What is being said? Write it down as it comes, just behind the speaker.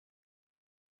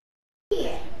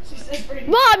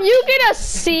Mom, you get a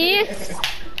C. Doesn't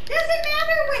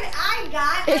matter what I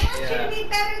got. I want you to be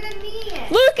better than me.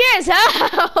 Lucas,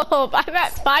 help! I'm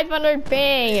at 500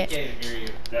 ping. I can't hear you.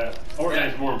 That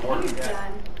organized more important. He's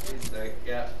done.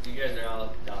 Yeah, you guys are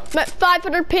all done. I'm at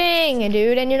 500 ping,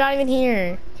 dude, and you're not even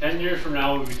here. 10 years from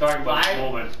now, we'll be talking about this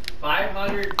moment.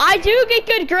 500. I do get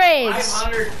good grades.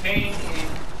 500 ping.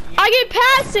 I get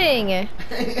passing.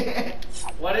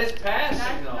 What is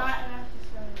passing though?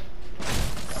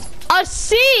 A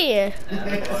C.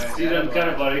 See them kind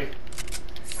of, buddy.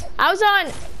 I was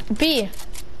on B.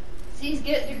 C's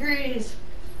get degrees.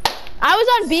 I was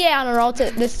on B on a roll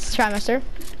this trimester.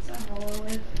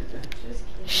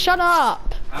 Shut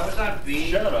up. I was on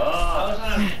B. Shut up.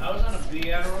 I was on a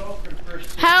B on a roll for the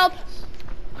first 2 Help. months.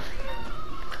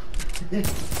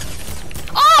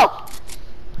 Oh!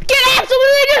 Get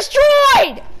absolutely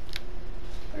destroyed!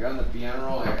 I got on the piano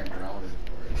roll and grounded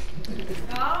for it.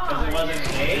 Because it wasn't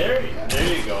an A.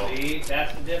 There you go. See,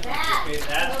 that's the difference.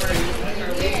 That's where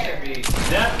we should be. Is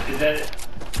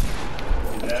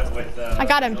that with I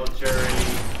got him. Military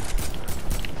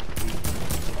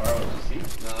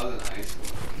ROTC? No, that was in high school.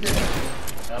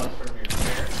 That was from your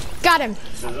parents. Got him.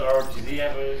 Does ROTC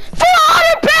have a...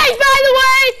 400 ping, by the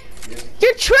way!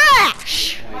 You're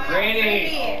trash!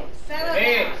 Brady.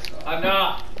 Hey,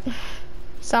 enough.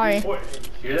 Sorry.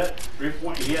 Hear that? 3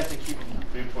 point. He has to keep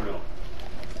 3.0.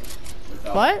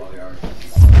 Without What? all the hours.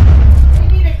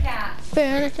 We need a cat.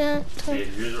 Hey,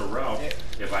 here's a route.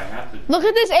 If I have to... Look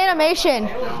at this animation.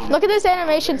 Look at this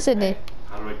animation, Sydney.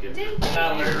 How do I get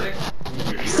Not allergic.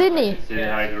 Sydney. Say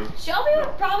hi to him. Shelby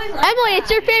would probably like Emily, it's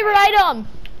your favorite item.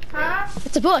 Huh?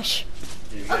 It's a bush.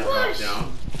 You guys drop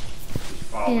down. Just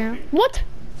follow Yeah. me. What?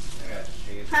 I got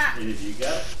shades. And if you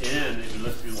got in, if you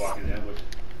listen to me walking in, which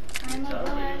I'm a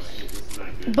bush. it's not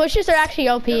good. Bushes are actually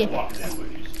OP. Walking in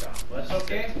with you stop. That's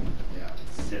okay. Yeah.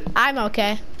 Sit. I'm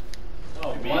okay.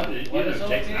 Oh, I mean, what it is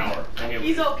takes an okay? hour. Okay,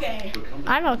 He's okay. we'll come to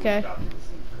I'm okay. stop and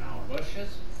listen for an hour. Bushes?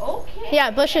 Okay.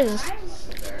 Yeah, bushes.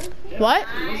 Yeah, What?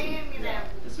 listen.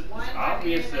 It's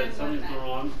obvious that something's going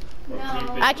on. Or No.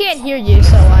 creeping. I can't hear you,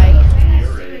 so like.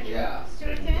 Your age. Yeah.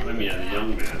 And, I mean, as a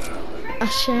young man,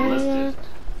 Sure. enlisted.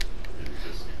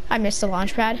 I missed the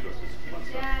launch pad.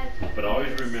 But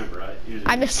always remember,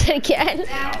 I missed it again.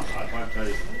 I want to tell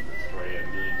you this story a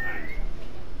million times.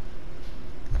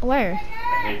 Where? I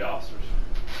hate officers,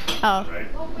 Oh.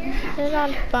 right? They're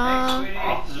on bomb.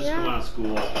 Officers come out of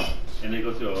school and they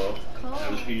go through I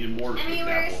was using mortars, for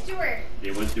example. Stuart.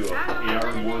 They went through a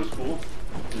 8-hour mortar school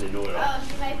and they know it all. Oh,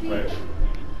 he might be. Right?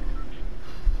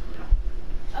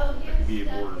 Oh, I could be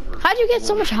a mortar for How'd you get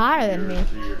so much 4 higher than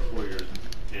years, me? 3 years, 4 years,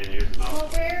 and here's my Well,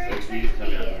 where so should you just tell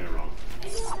me it I'm be? doing it wrong.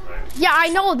 Right? Yeah, I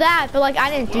know that, but like I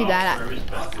didn't do that. Well,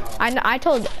 respect it. I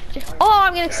told. Oh,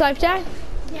 I'm getting sniped at.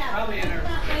 Yeah. Probably in her.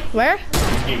 Where?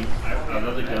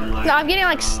 Another gun line. No, I'm getting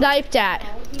like sniped at.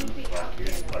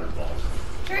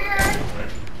 Trigger.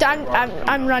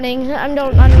 I'm running. I don't know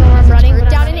where I'm running.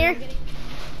 Down in here.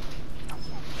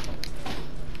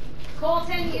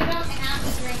 Colton, you don't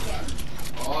have to drink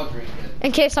it. I'll drink it.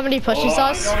 In case somebody pushes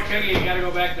us. No, Chiggy, you gotta go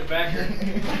back to Becker.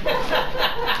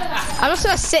 I'm just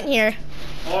gonna sit here.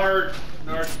 Or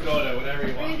North Dakota, whatever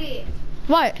you want. Rudy,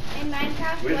 What? in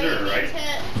Minecraft, Wizard, what do you need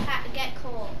right? to get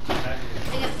coal? Like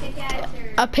a pickaxe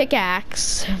or... A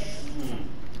pickaxe.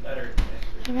 Better.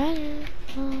 Right.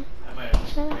 I might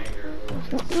have to make her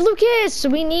a little. Lucas,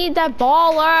 we need that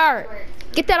baller.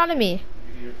 Get that onto me.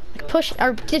 Push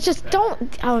or just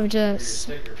don't. Oh, just.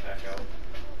 Sticker pack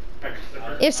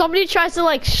out. If somebody tries to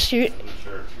like shoot.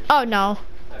 Oh no,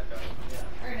 Pack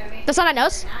out. that's not a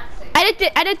nose. Edit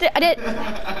it. Edit it. Edit.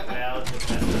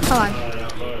 Hold on.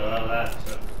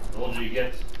 The older you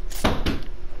get.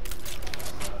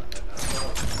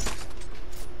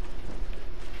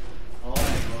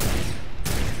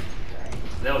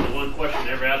 That was the one question I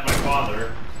never asked my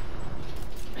father.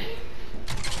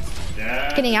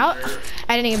 Dad, Getting out.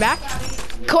 Editing it back.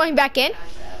 Going back in.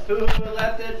 Who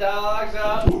let the dogs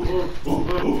out?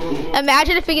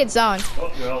 Imagine if we get zoned.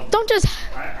 Oh, well, Don't just.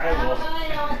 I will. I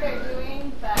don't know what they're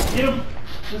doing, but... Get him.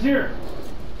 He's here.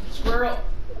 Squirrel.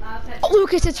 Oh,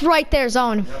 Lucas, it's right there,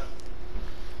 zone. Yep.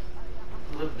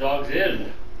 Let the dogs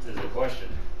in is the question.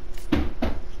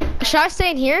 Should I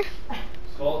stay in here?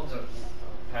 Colton's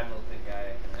a Pendleton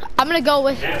guy. I'm gonna go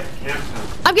with. Camp.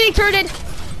 I'm getting turreted.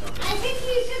 I think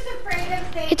he's just afraid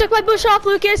of saying He took my bush off,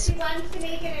 Lucas. he wants to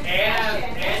make an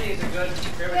impression. And he's a good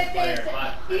cribbage But player, there's but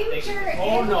I think future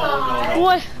Oh, no.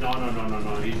 What?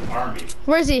 No. He's Army.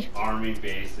 Where is he? Army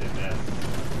base, and that's.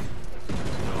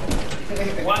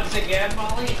 No. once again,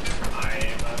 Molly, I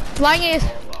am a Flying is.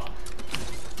 outlaw.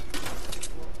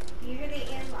 Usually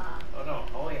in Oh no.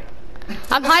 Oh yeah.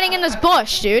 I'm hiding in this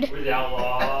bush, dude. We're the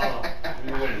outlaw.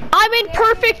 We win. I'm in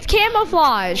perfect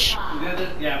camouflage.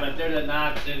 Yeah, but they're the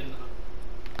not in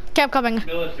Okay, I'm coming.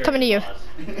 military. Coming to you. laws.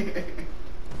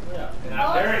 Yeah. And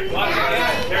I'm very, once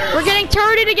again, very- We're getting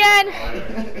turreted again.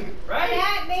 right.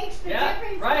 That makes the Yeah,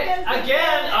 difference. right.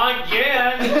 because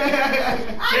Again.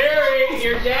 Terry,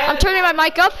 your dad. I'm turning my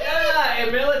mic up. Yeah,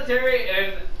 in military,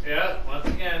 and yeah, once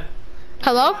again.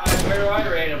 Hello? Where do I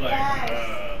rate him? Like,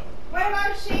 Yes. What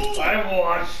about Shane? I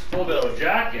watched Full Metal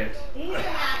Jacket. He's an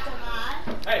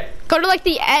astronaut. hey. Go to like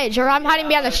the edge, or I'm hiding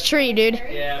behind this tree, dude.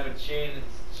 Yeah, but Shane,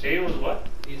 Shane was what?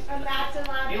 he's. An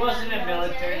astronaut. He wasn't in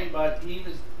military, but he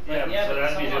was. Yeah, but so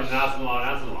that means someone- it's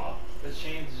national. But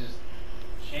Shane's just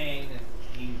Shane, and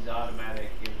he's automatic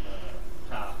in the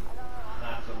top,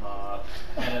 not the law,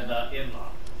 and the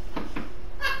in-law.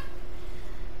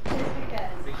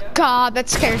 Because- God, that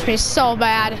scares me so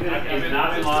bad. He's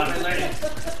national.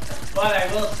 But I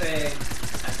will say, I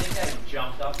think I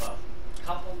jumped up a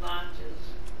couple notches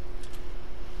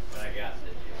when I got to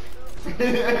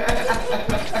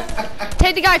jail.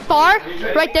 Take the guy far,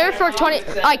 right there for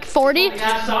 20, like 40. He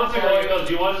sounds like he goes,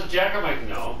 do you want this jacket? I'm like,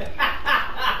 no.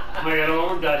 I'm like, I don't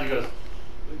want Dodge. He goes, do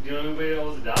you know anybody that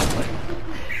was a Dodge? I'm like,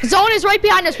 Zone is right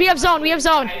behind us. We have zone. We have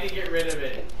zone. I need to get rid of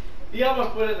it. He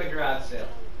almost put it in the garage sale.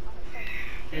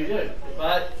 he did.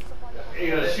 But He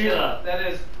goes, Sheila, that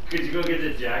is could you go get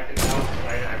the jacket now?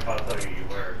 I thought something you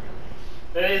wear.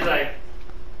 Then he's like,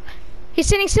 He's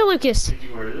sitting still, Lucas. did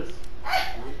you wear this?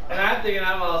 and I'm thinking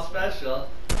I'm all special.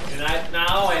 And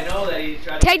now I know that he's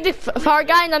trying Take the far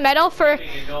guy in the middle for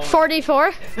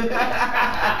 44. The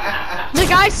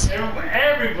guys.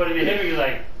 Everybody to him, he's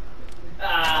like,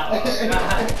 I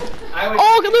would,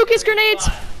 Oh, Lucas grenades.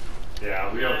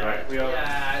 yeah, we don't drive. We don't.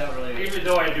 Yeah, I don't really. Even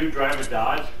though I do drive a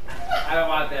Dodge, I don't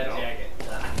want that No. jacket.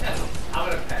 I'm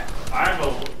gonna pass. I'm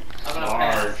gonna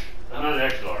large. pass. I'm not an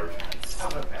extra large. I'm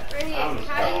gonna pass. Brittany, I'm a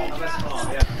how do you I'm a drop small.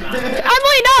 this? Yeah.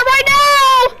 Emily, not right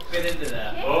now. Fit into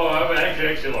that. Oh, I'm an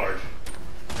extra large.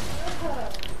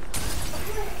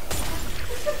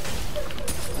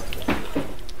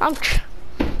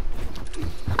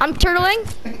 I'm turtling.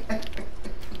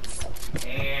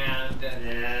 And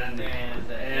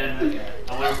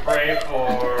I'm gonna pray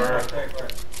for.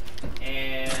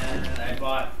 And I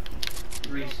bought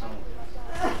 3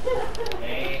 snowmobiles.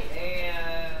 And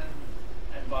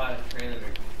I bought a trailer.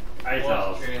 Ice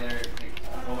house. Trailer.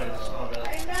 Over the snowmobile.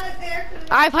 I'm not there for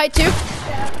the I have height too.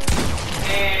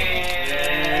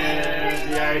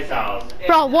 And the ice house.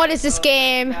 Bro, what is this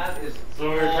game? That is So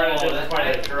we were trying to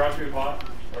justify the truck we bought.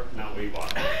 Or, no, we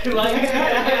bought. like,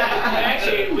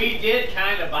 actually, we did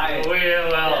kind of buy it.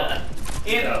 Well.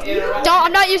 In Don't.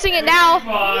 I'm not using it now. You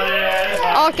bought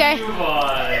it. Okay. You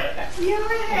bought it. You were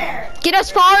there. Get as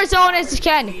far zone as you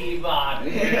can. We bought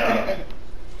it. Yeah.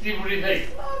 Steve, what do you think?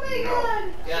 Oh my No.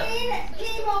 god. Yeah. Shane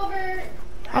came over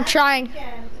I'm trying.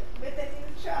 weekend with a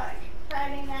new truck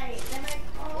Friday night. And I'm like,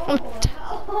 I'm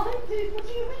how long did you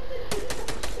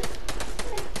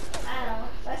I don't know,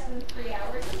 less than 3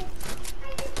 hours. Are you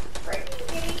freaking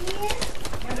kidding me?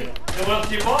 So what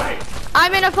do you buy?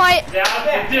 I'm in a fight.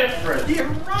 That's the difference. You're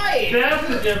right. That's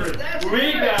the difference.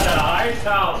 We got a ice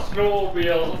house,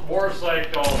 snowmobile,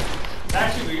 motorcycle.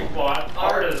 Actually, we bought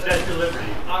ours at Statue of Liberty.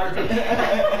 RV.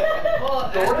 Well,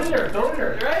 Throw it in there, throw it in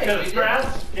there. Right. Because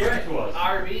Strass gave it to us.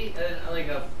 RV, like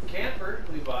a camper.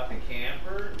 We bought the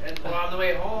camper, and on the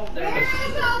way home, there Where was.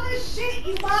 is all the shit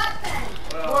you bought then?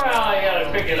 Well, I gotta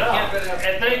pick it up. Can't put it up.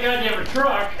 And thank God you have a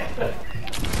truck.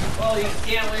 Well, you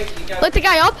can't wait. You got. Let the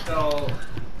guy up. So.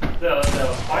 I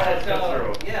had to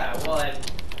go through. Yeah. Well, and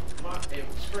it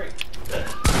was spring.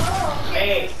 Oh, okay.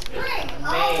 May. Spring. It's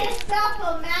All May. this stuff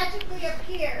will magically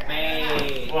appear.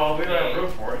 May. Well, we don't have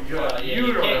room for it. You don't have room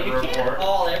You for can't it.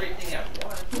 haul everything at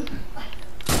once. And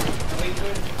we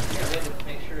couldn't. Yeah, we had to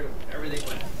make sure everything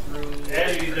went through. And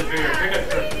you need a bigger pickup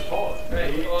truck to haul it.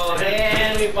 Right. Well,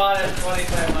 and we bought a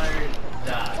 2,500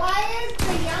 Dodge. Why is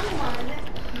the young one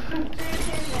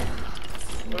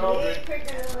drinking Well, way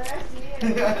quicker than the rest of you?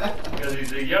 because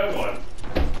he's a young one.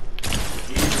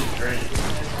 He's just training. And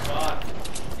bought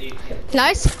 18.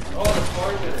 Nice. Oh, the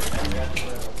four-wheeler.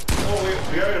 Oh,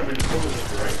 we are going to be doing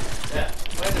this, right? Yeah.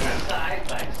 Went a side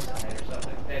by side or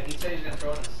something. Yeah, he said he's gonna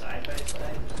throw in a side by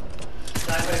side.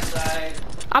 Side by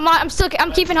side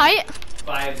I'm keeping height.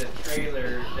 by the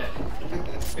trailer that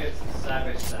fits the side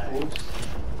by side. Oops.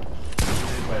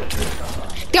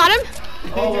 Got him.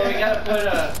 Oh, well, we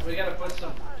gotta put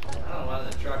some. I don't know, on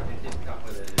the truck. It didn't come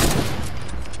with it.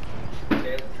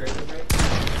 Trailer brake.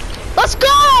 Let's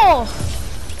go.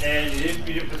 And you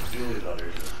didn't put the dualies on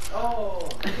there. Oh.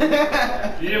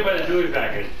 You didn't buy the dually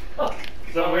package.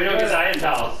 So we don't get Ian's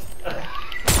house. Oh my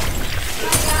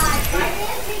God, why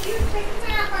didn't you pick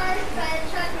me up first and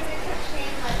trust me to touch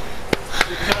name like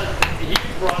Because he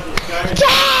brought the guy.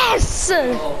 Yes!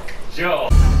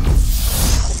 Joe.